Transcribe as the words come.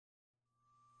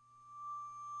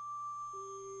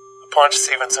Paunch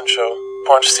Stevenson Show,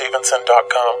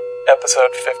 PaunchStevenson.com,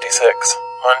 Episode 56,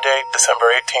 Monday, December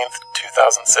 18th,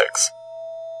 2006.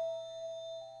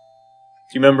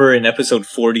 Do you remember in episode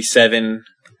 47,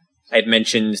 I had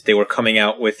mentioned they were coming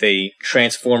out with a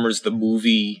Transformers the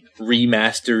Movie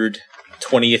remastered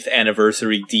 20th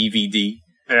anniversary DVD?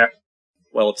 Yeah.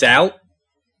 Well, it's out,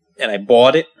 and I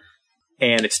bought it,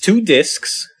 and it's 2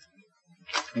 discs.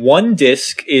 One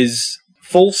disc is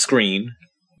full screen,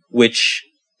 which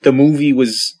the movie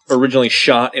was originally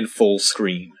shot in full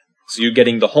screen. So you're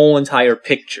getting the whole entire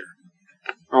picture.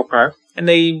 Okay. And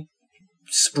they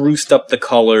spruced up the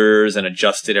colors and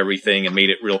adjusted everything and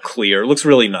made it real clear. It looks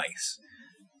really nice.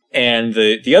 And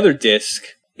the other disc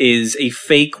is a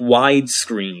fake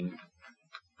widescreen.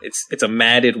 It's a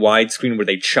matted widescreen where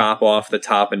they chop off the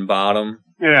top and bottom.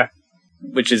 Yeah.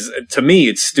 Which is, to me,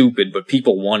 it's stupid, but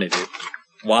people wanted it.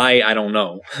 Why, I don't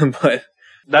know. But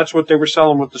that's what they were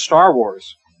selling with the Star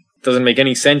Wars. Doesn't make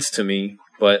any sense to me,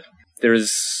 but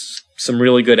there's some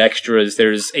really good extras.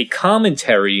 There's a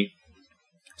commentary.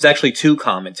 There's actually 2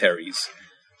 commentaries.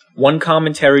 One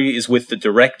commentary is with the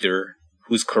director,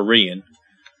 who's Korean,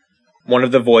 one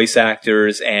of the voice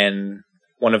actors, and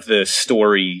one of the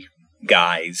story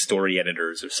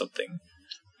editors or something.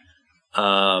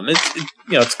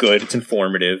 It's good. It's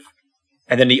informative.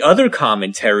 And then the other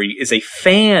commentary is a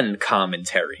fan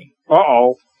commentary.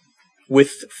 Uh-oh.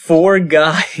 With 4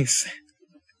 guys,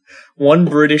 1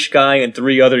 British guy and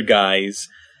 3 other guys,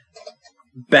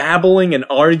 babbling and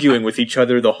arguing with each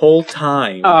other the whole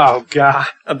time. Oh, God.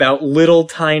 About little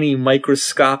tiny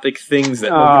microscopic things that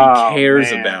nobody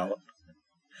cares about.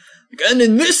 And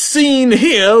in this scene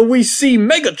here, we see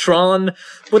Megatron,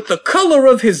 but the color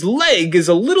of his leg is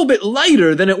a little bit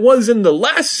lighter than it was in the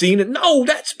last scene. And no,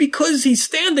 that's because he's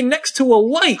standing next to a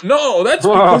light. No, that's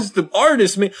because the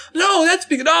artist made... No, that's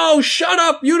because... No, shut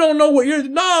up. You don't know what you're...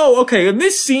 No, okay, in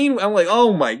this scene, I'm like,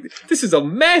 oh my... This is a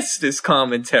mess, this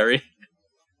commentary.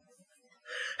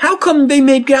 How come they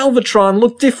made Galvatron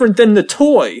look different than the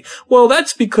toy? Well,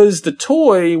 that's because the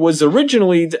toy was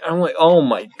originally... I'm like, oh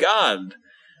my God.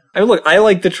 I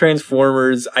like the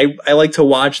Transformers. I like to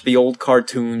watch the old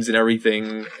cartoons and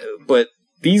everything, but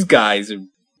these guys are...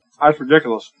 That's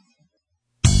ridiculous.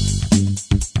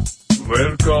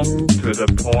 Welcome to the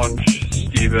Paunch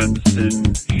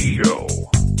Stevenson Show.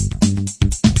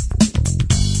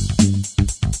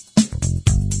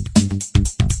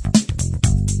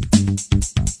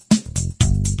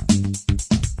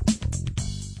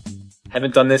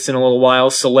 Haven't done this in a little while.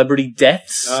 Celebrity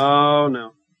deaths. Oh,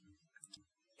 no.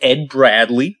 Ed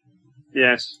Bradley.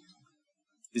 Yes.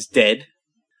 Is dead.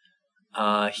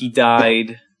 He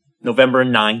died November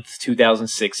 9th,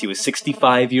 2006. He was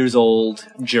 65 years old,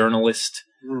 journalist.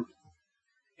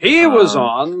 He was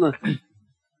on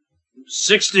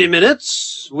 60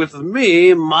 Minutes with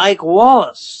me, Mike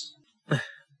Wallace.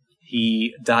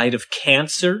 He died of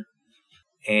cancer,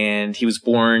 and he was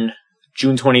born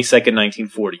June 22nd,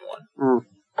 1941.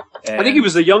 I think he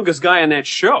was the youngest guy on that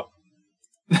show.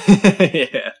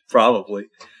 Yeah, probably.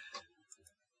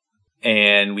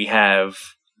 And we have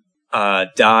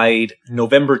died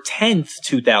November 10th,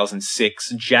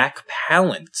 2006, Jack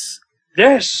Palance.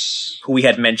 Yes. Who we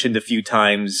had mentioned a few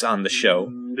times on the show.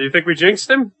 Do you think we jinxed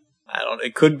him?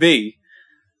 It could be.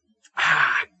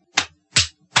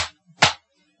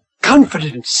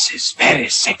 Confidence is very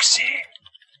sexy.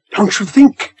 Don't you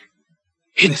think?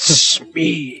 It's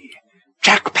me,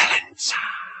 Jack Palance.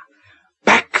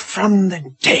 Back from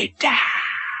the dead.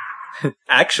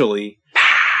 Actually,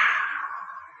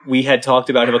 we had talked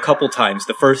about him a couple times.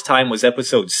 The first time was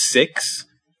episode 6,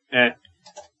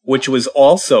 which was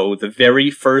also the very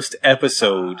first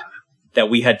episode that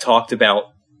we had talked about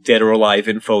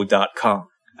deadoraliveinfo.com.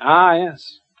 Ah, yes.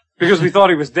 Because we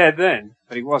thought he was dead then,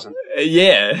 but he wasn't.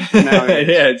 Yeah.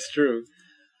 Yeah, it's true.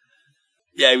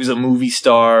 Yeah, he was a movie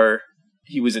star.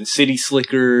 He was in City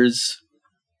Slickers.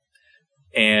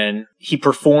 And he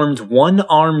performed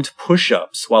one-armed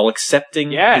push-ups while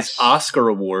accepting his Oscar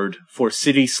award for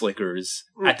City Slickers.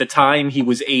 At the time, he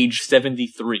was age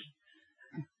 73.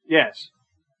 Yes.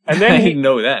 And then I didn't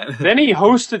know that. Then he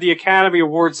hosted the Academy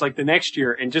Awards like the next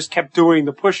year and just kept doing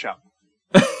the push-up.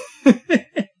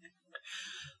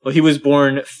 Well, he was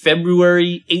born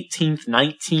February 18th,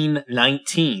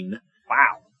 1919.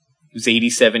 Wow. He was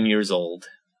 87 years old.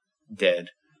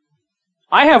 Dead.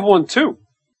 I have one, too.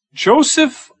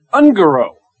 Joseph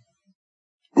Ungaro.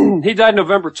 He died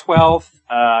November 12th.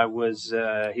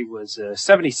 He was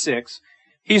 76.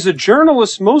 He's a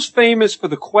journalist most famous for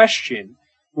The Question,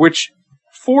 which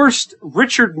forced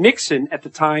Richard Nixon at the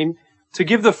time to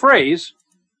give the phrase,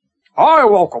 I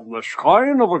welcome this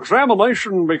kind of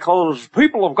examination because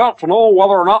people have got to know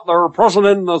whether or not their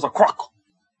president is a crook.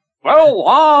 Well,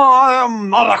 I am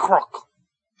not a crook.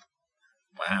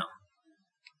 Wow.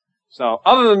 So,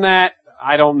 other than that,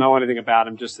 I don't know anything about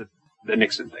him, just the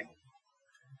Nixon thing.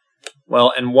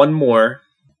 Well, and one more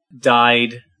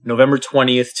died November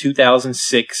 20th,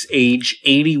 2006, age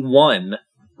 81,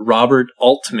 Robert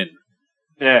Altman.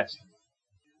 Yes.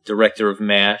 Director of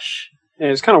MASH. Yeah,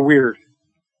 it's kind of weird.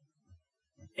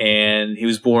 And he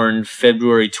was born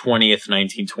February 20th,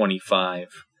 1925.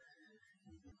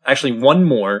 Actually, one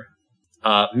more.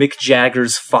 Mick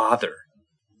Jagger's father.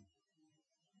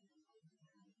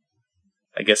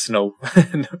 I guess no,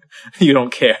 you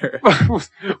don't care. What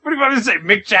are you about to say?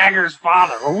 Mick Jagger's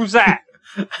father? Well, who's that?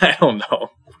 I don't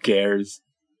know. Who cares?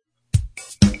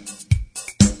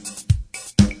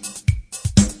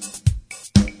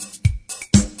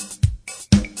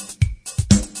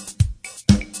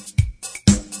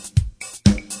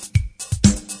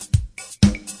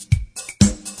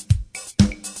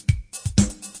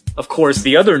 Of course,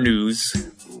 the other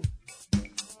news,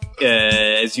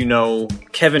 as you know,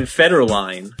 Kevin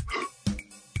Federline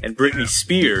and Britney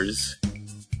Spears,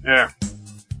 Yeah.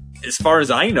 as far as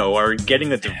I know, are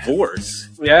getting a divorce.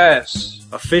 Yes.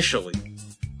 Officially.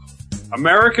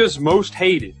 America's most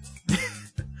hated.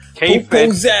 Kevin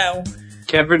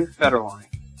Federline.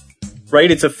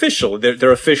 Right, it's official.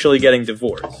 They're officially getting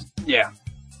divorced. Yeah.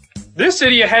 This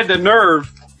idiot had the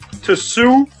nerve to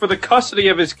sue for the custody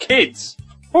of his kids.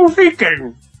 Who's he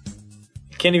kidding?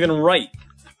 Can't even write.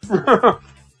 No,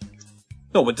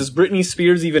 but does Britney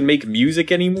Spears even make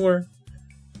music anymore?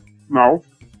 No.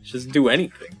 She doesn't do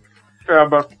anything. Yeah,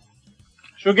 but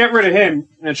she'll get rid of him,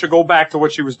 and she'll go back to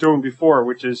what she was doing before,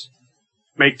 which is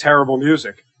make terrible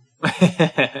music.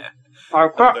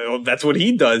 Well, that's what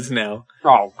he does now.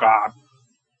 Oh, God.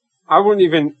 I wouldn't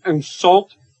even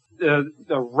insult the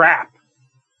rap,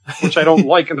 which I don't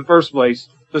like in the first place,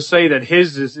 to say that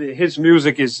his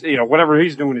music is, whatever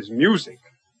he's doing is music.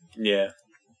 Yeah.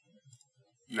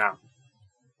 No.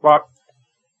 But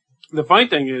the funny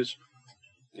thing is,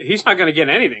 he's not going to get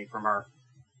anything from her.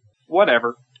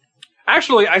 Whatever.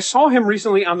 Actually, I saw him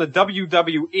recently on the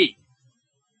WWE.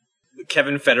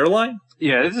 Kevin Federline?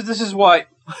 Yeah, this is why.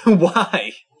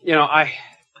 Why?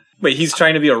 Wait, he's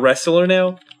trying to be a wrestler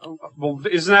now? Well,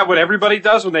 isn't that what everybody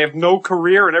does when they have no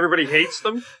career and everybody hates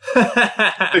them?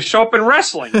 They show up in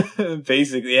wrestling.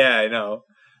 Basically, yeah, I know.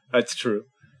 That's true.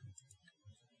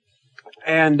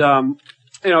 And,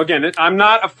 again, I'm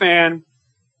not a fan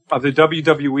of the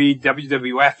WWE,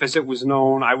 WWF as it was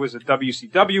known. I was a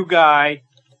WCW guy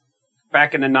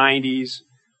back in the 90s.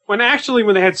 When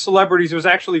they had celebrities, it was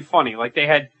actually funny. Like, they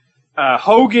had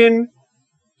Hulk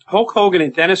Hogan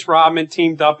and Dennis Rodman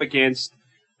teamed up against,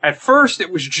 at first,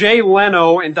 it was Jay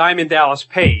Leno and Diamond Dallas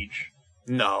Page.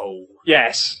 No.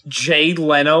 Yes. Jay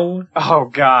Leno? Oh,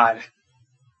 God.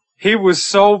 He was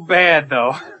so bad,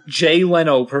 though. Jay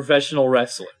Leno, professional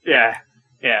wrestler. Yeah.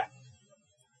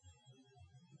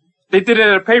 They did it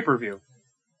at a pay-per-view.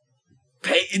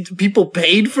 People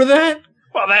paid for that?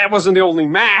 Well, that wasn't the only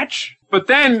match. But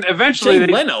then, eventually... Jay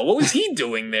Leno, what was he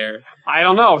doing there? I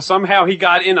don't know. Somehow he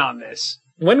got in on this.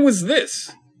 When was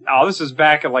this? Oh, this is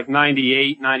back at like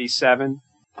 98, 97.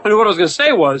 And what I was going to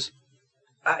say was,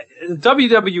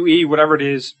 WWE, whatever it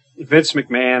is, Vince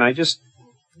McMahon,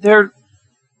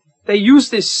 they use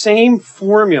this same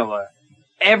formula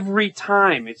every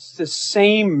time. It's the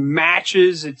same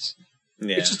matches. It's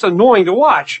just annoying to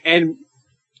watch. And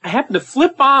I happened to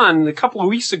flip on a couple of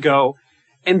weeks ago,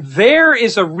 and there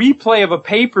is a replay of a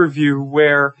pay-per-view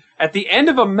where at the end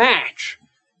of a match,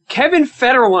 Kevin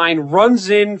Federline runs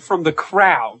in from the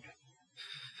crowd,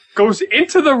 goes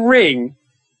into the ring,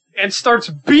 and starts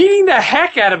beating the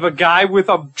heck out of a guy with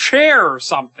a chair or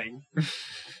something.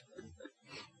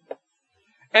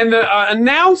 And the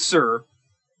announcer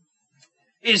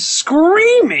is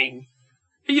screaming.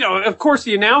 Of course,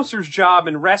 the announcer's job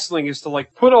in wrestling is to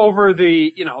put over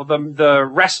the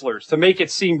wrestlers to make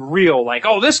it seem real. Like,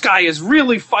 oh, this guy is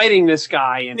really fighting this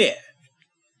guy. And yeah.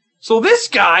 So this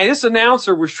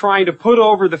announcer was trying to put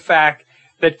over the fact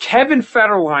that Kevin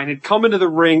Federline had come into the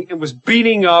ring and was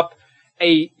beating up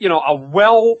a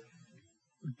well-built,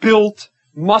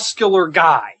 muscular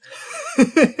guy.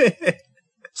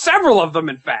 Several of them,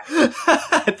 in fact.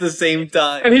 At the same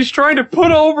time. And he's trying to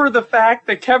put over the fact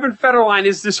that Kevin Federline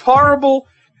is this horrible,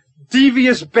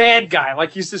 devious bad guy.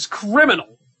 Like he's this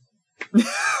criminal.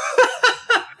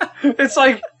 It's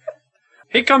like,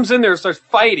 he comes in there and starts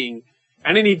fighting,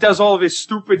 and then he does all of his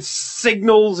stupid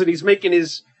signals, and he's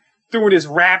doing his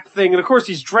rap thing, and of course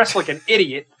he's dressed like an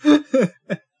idiot.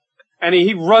 And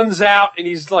he runs out, and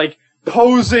he's like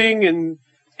posing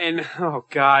and oh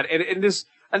god, and this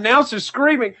announcer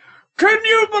screaming, "Can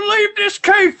you believe this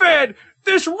K-Fed?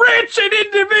 This wretched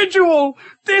individual,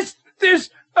 this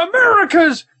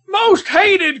America's most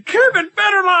hated Kevin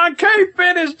Federline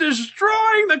K-Fed is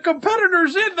destroying the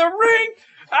competitors in the ring.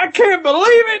 I can't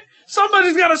believe it.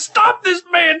 Somebody's got to stop this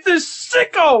man, this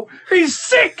sicko. He's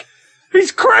sick.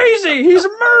 He's crazy. He's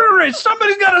murderous.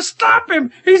 Somebody's got to stop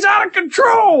him. He's out of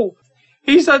control.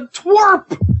 He's a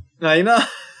twerp." I know.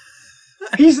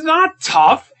 He's not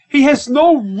tough. He has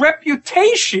no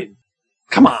reputation.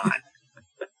 Come on.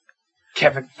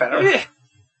 Kevin Federline.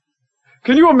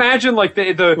 Can you imagine like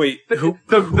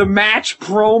the match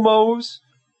promos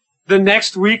the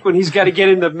next week when he's got to get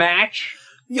in the match?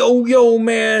 Yo,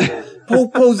 man.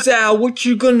 Popo Zao, what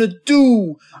you gonna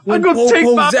do when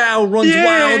Popo Zao runs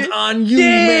wild on you,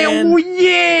 man? Oh,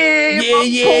 yeah.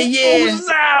 Popo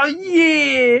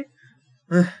Zao,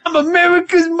 yeah. I'm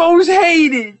America's most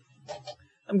hated.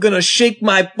 I'm gonna shake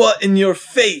my butt in your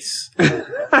face.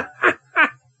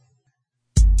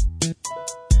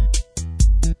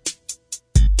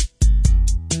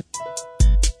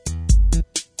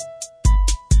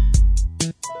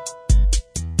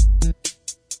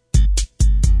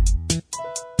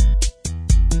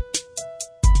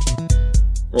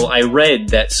 Well, I read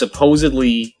that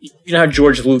supposedly, you know how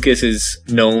George Lucas is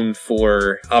known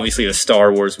for, obviously, the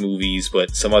Star Wars movies,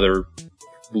 but some other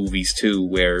movies too,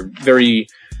 where very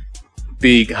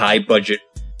big, high-budget,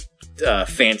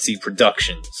 fancy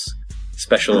productions,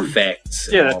 special effects.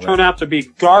 Yeah, that turn out to be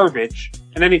garbage,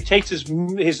 and then he takes his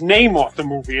name off the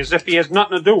movie as if he has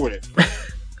nothing to do with it.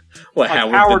 What,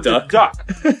 like Howard the Duck?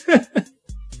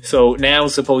 So now,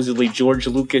 supposedly, George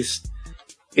Lucas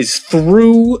is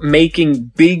through making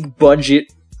big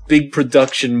budget, big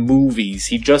production movies.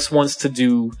 He just wants to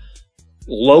do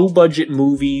low budget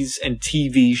movies and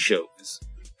TV shows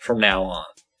from now on.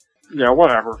 Yeah,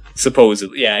 whatever.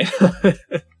 Supposedly, yeah.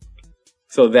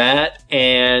 So that,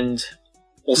 and,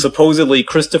 well, supposedly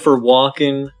Christopher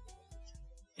Walken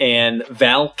and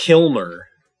Val Kilmer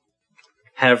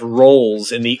have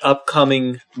roles in the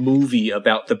upcoming movie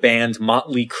about the band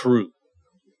Motley Crue.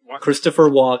 What? Christopher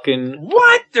Walken.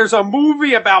 What? There's a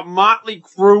movie about Motley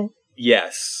Crue?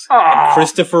 Yes. And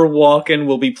Christopher Walken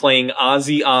will be playing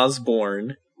Ozzy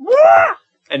Osbourne. What?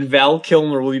 And Val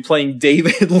Kilmer will be playing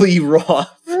David Lee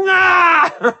Roth.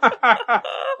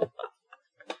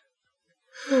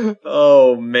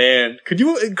 Oh, man. Could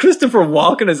you... Christopher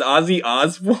Walken as Ozzy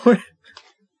Osbourne?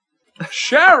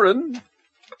 Sharon,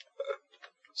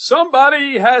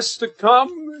 somebody has to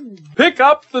come and pick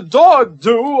up the dog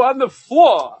doo on the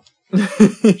floor.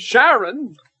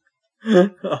 Sharon. I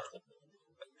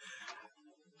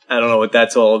don't know what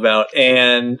that's all about.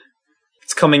 And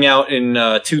it's coming out in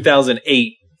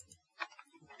 2008.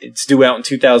 It's due out in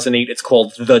 2008. It's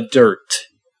called The Dirt.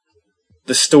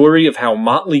 The story of how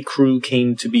Motley Crue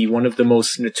came to be one of the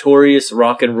most notorious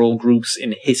rock and roll groups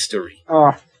in history.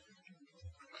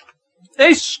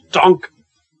 They stunk.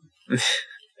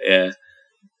 Yeah.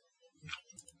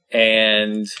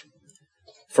 And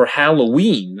for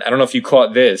Halloween, I don't know if you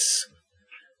caught this.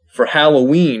 For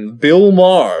Halloween, Bill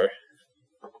Maher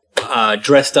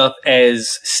dressed up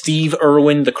as Steve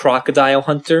Irwin, the crocodile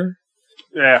hunter.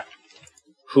 Yeah.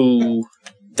 Who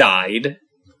died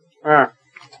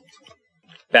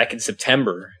back in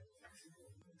September.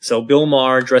 So Bill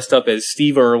Maher dressed up as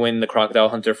Steve Irwin, the crocodile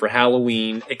hunter, for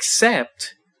Halloween,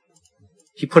 except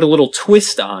he put a little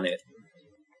twist on it.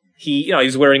 He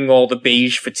was wearing all the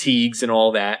beige fatigues and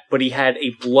all that, but he had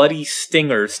a bloody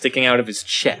stinger sticking out of his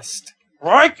chest.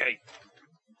 Crikey!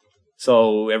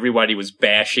 So everybody was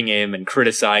bashing him and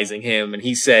criticizing him, and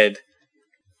he said,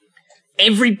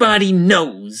 "Everybody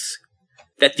knows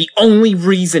that the only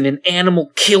reason an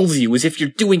animal kills you is if you're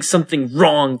doing something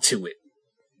wrong to it."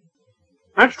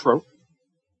 That's true.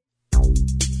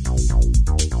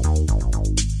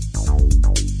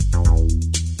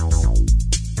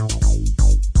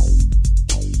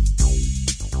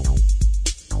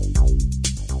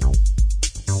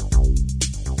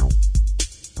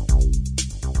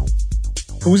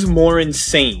 Who's more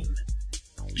insane,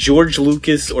 George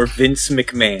Lucas or Vince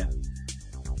McMahon?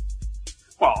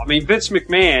 Well, I mean, Vince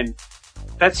McMahon,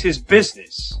 that's his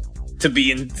business. To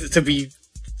be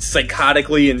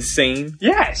psychotically insane?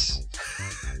 Yes.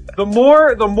 The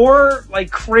more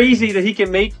like crazy that he can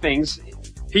make things,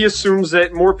 he assumes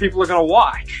that more people are going to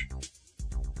watch.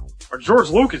 Or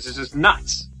George Lucas is just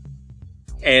nuts.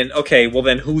 And okay, well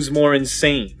then who's more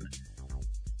insane?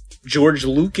 George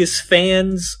Lucas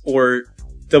fans or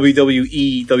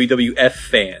WWE, WWF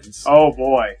fans? Oh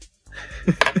boy.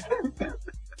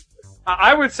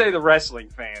 I would say the wrestling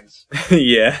fans.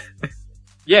 Yeah.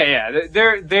 Yeah.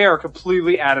 They are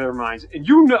completely out of their minds. And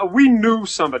we knew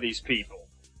some of these people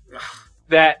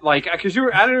that, like, because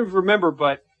I don't even remember,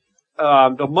 but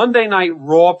the Monday Night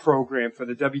Raw program for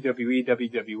the WWE,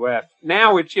 WWF,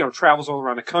 now it, travels all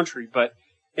around the country, but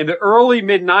in the early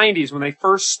mid-90s when they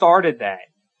first started that,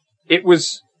 it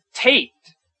was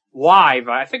taped live.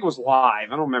 I think it was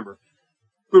live. I don't remember.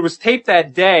 But it was taped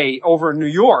that day over in New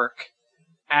York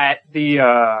at the,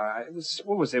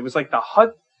 what was it? It was like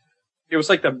it was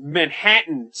like the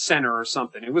Manhattan Center or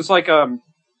something. It was like a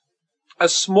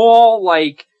small,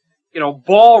 like,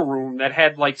 ballroom that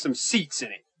had like some seats in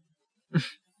it.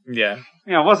 Yeah.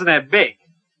 It wasn't that big.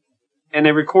 And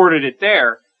they recorded it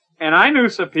there. And I knew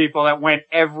some people that went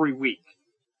every week.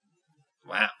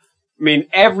 Wow. I mean,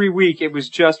 every week it was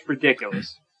just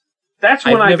ridiculous. That's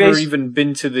when I've never even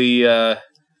been to the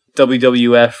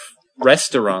WWF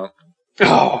restaurant.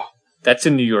 Oh. That's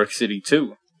in New York City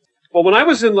too. Well, when I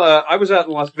was out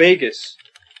in Las Vegas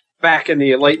back in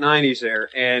the late 90s there,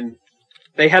 and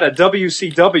they had a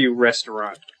WCW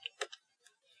restaurant.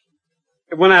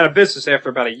 It went out of business after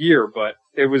about a year, but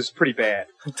it was pretty bad.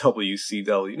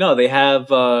 WCW. No, they have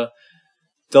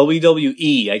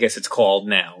WWE, I guess it's called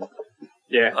now.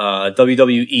 Yeah.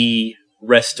 WWE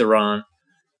restaurant.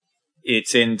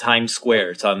 It's in Times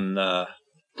Square. It's on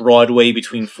Broadway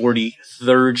between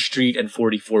 43rd Street and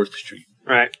 44th Street.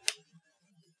 Right.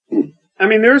 I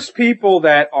mean, there's people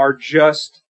that are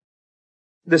just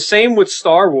the same with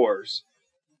Star Wars.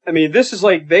 I mean, this is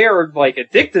like, they are like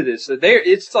addicted to this.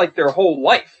 It's like their whole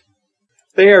life.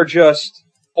 They are just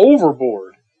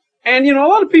overboard. And, a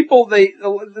lot of people,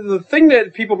 the thing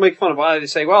that people make fun of, they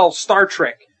say, well, Star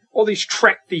Trek, all these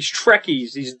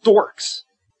Trekkies, these dorks.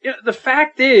 The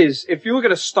fact is, if you look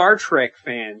at a Star Trek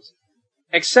fans,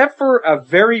 except for a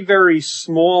very, very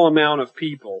small amount of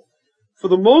people, for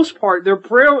the most part, they're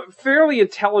fairly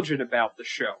intelligent about the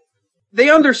show.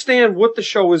 They understand what the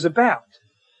show is about.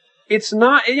 It's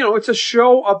not, it's a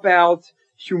show about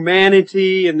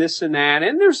humanity and this and that,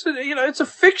 and there's, it's a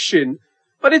fiction,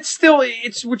 but it's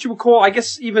what you would call, I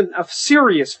guess, even a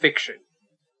serious fiction.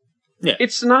 Yeah.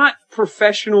 It's not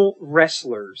professional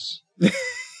wrestlers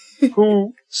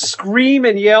who scream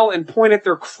and yell and point at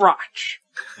their crotch.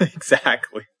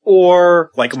 Exactly.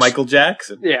 Or like Michael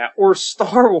Jackson. Yeah, or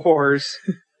Star Wars,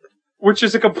 which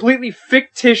is a completely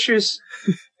fictitious,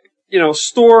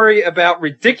 story about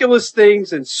ridiculous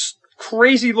things and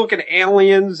crazy looking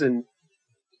aliens and,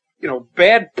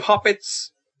 bad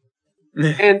puppets.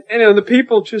 and the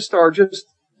people just are just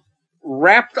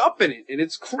wrapped up in it, and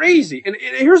it's crazy. And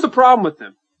here's the problem with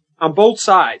them on both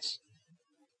sides.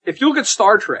 If you look at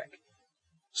Star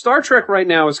Trek right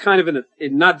now is kind of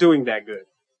in not doing that good.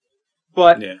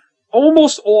 But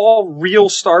almost all real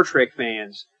Star Trek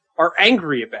fans are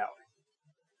angry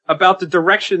about the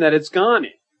direction that it's gone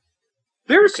in.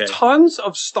 There's tons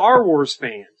of Star Wars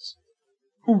fans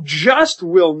who just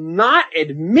will not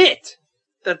admit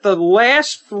that the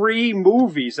last 3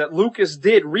 movies that Lucas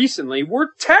did recently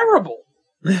were terrible.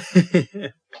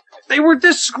 They were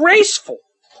disgraceful.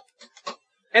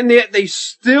 And they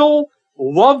still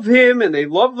love him, and they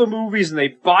love the movies, and they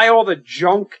buy all the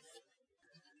junk.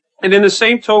 And in the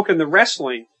same token, the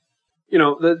wrestling,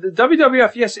 the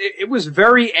WWF, yes, it was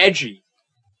very edgy.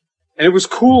 And it was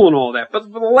cool and all that. But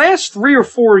for the last 3 or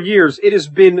 4 years, it has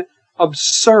been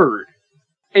absurd.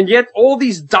 And yet all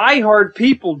these diehard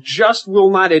people just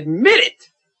will not admit it.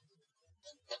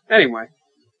 Anyway.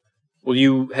 Well,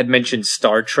 you had mentioned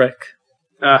Star Trek.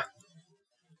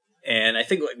 And I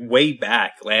think way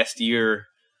back last year,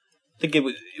 I think it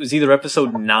was either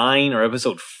episode 9 or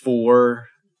episode 4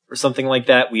 or something like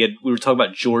that. We were talking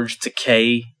about George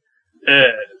Takei.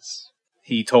 Yes.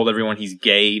 He told everyone he's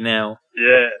gay now.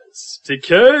 Yes.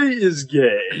 Takei is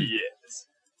gay, yes.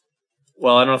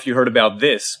 Well, I don't know if you heard about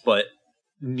this, but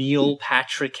Neil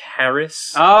Patrick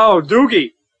Harris. Oh,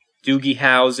 Doogie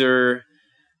Howser.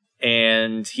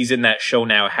 And he's in that show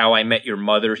now, How I Met Your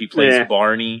Mother. He plays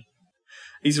Barney.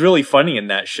 He's really funny in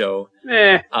that show.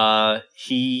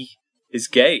 He is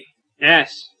gay.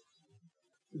 Yes.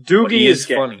 Doogie is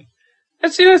gay. Funny.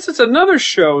 And see, it's another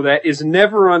show that is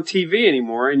never on TV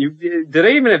anymore. And do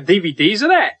they even have DVDs of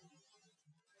that?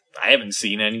 I haven't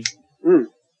seen any. Mm.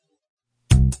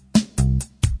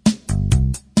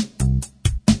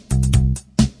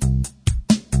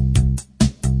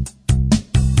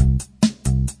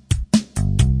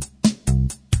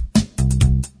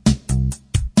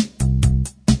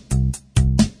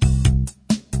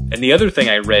 And the other thing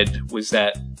I read was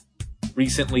that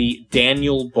recently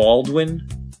Daniel Baldwin...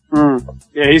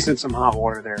 Yeah, he's in some hot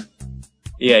water there.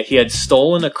 Yeah, he had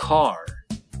stolen a car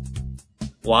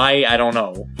Why, I don't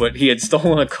know. But he had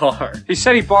stolen a car He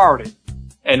said he borrowed it.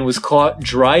 and was caught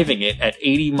driving it at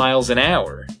 80 miles an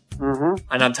hour. Mm-hmm.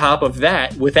 And on top of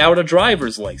that, without a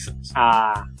driver's license.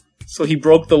 Ah. So he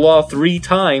broke the law 3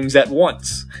 times at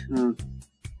once. Mm.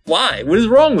 Why? What is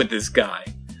wrong with this guy?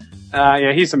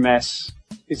 Yeah, he's a mess.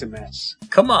 He's a mess.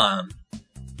 Come on.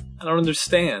 I don't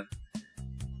understand.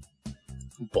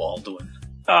 Baldwin.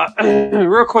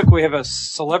 Real quick, we have a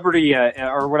celebrity,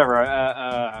 or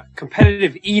whatever,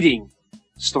 competitive eating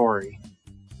story.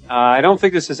 I don't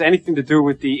think this has anything to do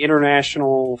with the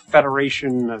International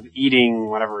Federation of Eating,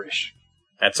 whatever-ish.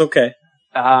 That's okay.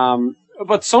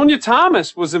 But Sonia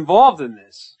Thomas was involved in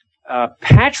this.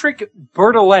 Patrick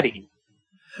Bertoletti,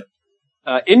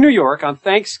 in New York on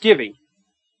Thanksgiving,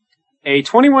 a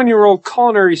 21-year-old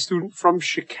culinary student from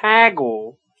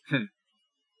Chicago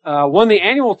won the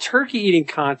annual turkey eating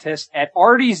contest at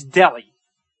Artie's Deli.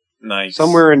 Nice.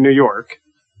 Somewhere in New York.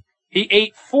 He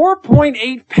ate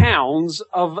 4.8 pounds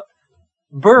of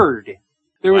bird.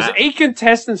 There was 8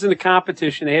 contestants in the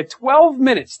competition. They had 12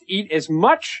 minutes to eat as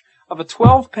much of a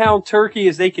 12-pound turkey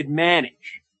as they could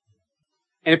manage.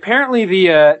 And apparently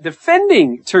the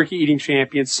defending turkey eating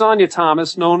champion, Sonia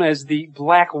Thomas, known as the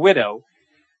Black Widow,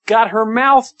 got her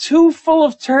mouth too full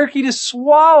of turkey to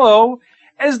swallow.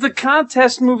 As the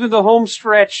contest moved into the home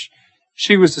stretch,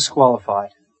 she was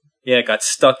disqualified. Yeah, it got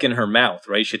stuck in her mouth,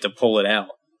 right? She had to pull it out.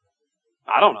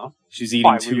 I don't know. She's eating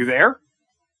Why, too... were you there?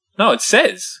 No, it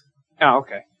says. Oh,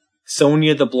 okay.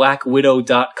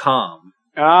 SoniaTheBlackWidow.com.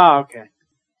 Ah, okay.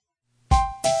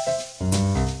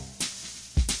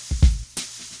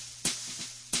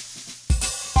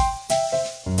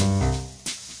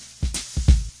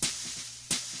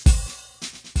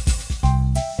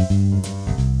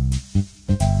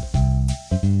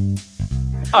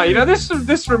 Oh, you know,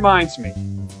 this reminds me.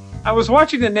 I was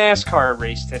watching the NASCAR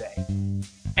race today,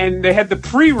 and they had the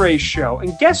pre-race show,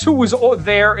 and guess who was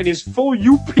there in his full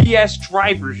UPS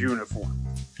driver's uniform?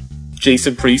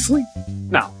 Jason Priestley?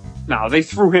 No, they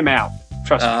threw him out.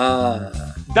 Trust me.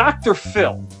 Dr.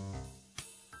 Phil.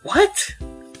 What?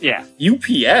 Yeah.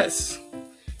 UPS?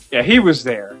 Yeah, he was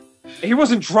there. He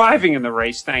wasn't driving in the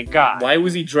race, thank God. Why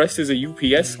was he dressed as a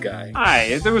UPS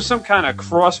guy? There was some kind of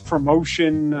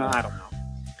cross-promotion, I don't know.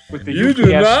 With the You UPS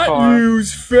do not car.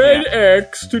 use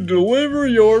FedEx to deliver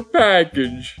your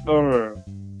package.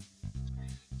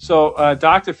 So,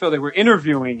 Dr. Phil, they were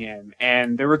interviewing him,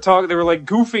 and they were like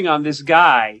goofing on this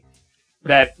guy.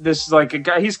 That this is like a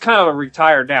guy, he's kind of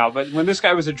retired now, but when this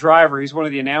guy was a driver, he's one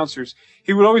of the announcers,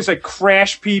 he would always like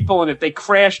crash people, and if they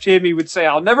crashed him, he would say,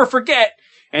 "I'll never forget,"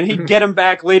 and he'd get them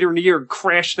back later in the year and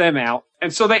crash them out.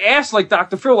 And so they asked like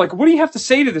Dr. Phil, like, what do you have to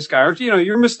say to this guy? Aren't you,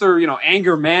 you're Mr.,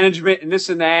 anger management and this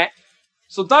and that.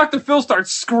 So Dr. Phil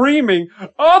starts screaming,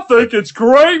 "I think it's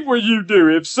great what you do.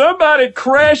 If somebody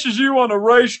crashes you on a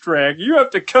racetrack, you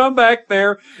have to come back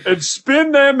there and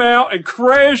spin them out and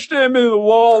crash them into the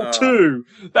wall too.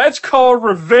 That's called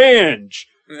revenge.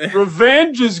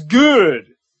 Revenge is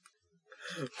good."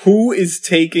 Who is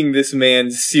taking this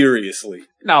man seriously?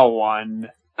 No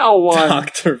one.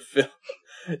 Dr. Phil.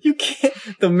 You can't.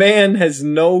 The man has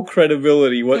no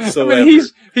credibility whatsoever. I mean,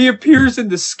 he appears in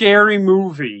the Scary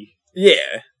Movie.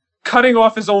 Yeah. Cutting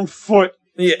off his own foot.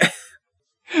 Yeah.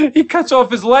 He cuts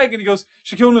off his leg and he goes,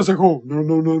 Shaquille O'Neal's like, "Oh,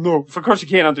 no. Of course you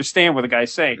can't understand what the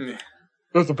guy's saying.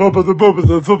 No,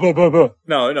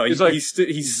 he's like,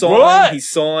 he's sawing, what? he's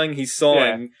sawing.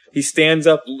 Yeah. He stands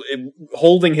up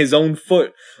holding his own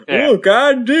foot. Yeah. Look,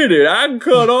 I did it. I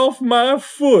cut off my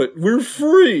foot. We're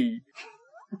free.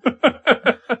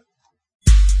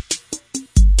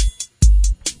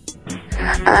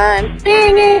 I'm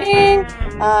singing,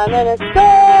 I'm in a store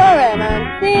and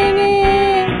I'm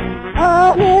singing,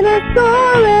 I'm in a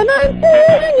store and I'm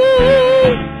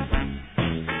singing.